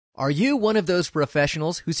Are you one of those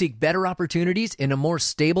professionals who seek better opportunities in a more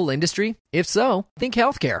stable industry? If so, think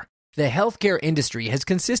healthcare. The healthcare industry has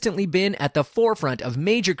consistently been at the forefront of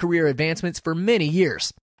major career advancements for many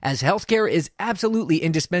years. As healthcare is absolutely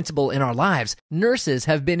indispensable in our lives, nurses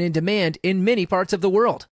have been in demand in many parts of the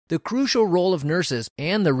world. The crucial role of nurses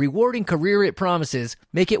and the rewarding career it promises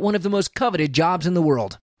make it one of the most coveted jobs in the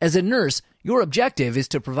world. As a nurse, your objective is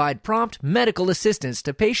to provide prompt medical assistance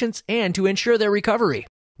to patients and to ensure their recovery.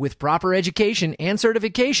 With proper education and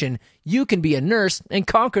certification, you can be a nurse and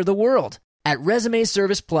conquer the world. At Resume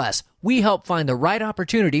Service Plus, we help find the right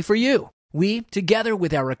opportunity for you. We, together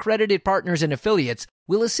with our accredited partners and affiliates,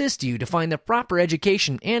 will assist you to find the proper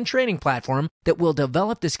education and training platform that will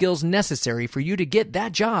develop the skills necessary for you to get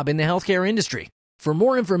that job in the healthcare industry. For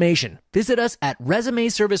more information, visit us at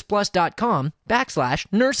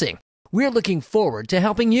resumeserviceplus.com/nursing. We're looking forward to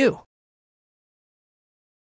helping you.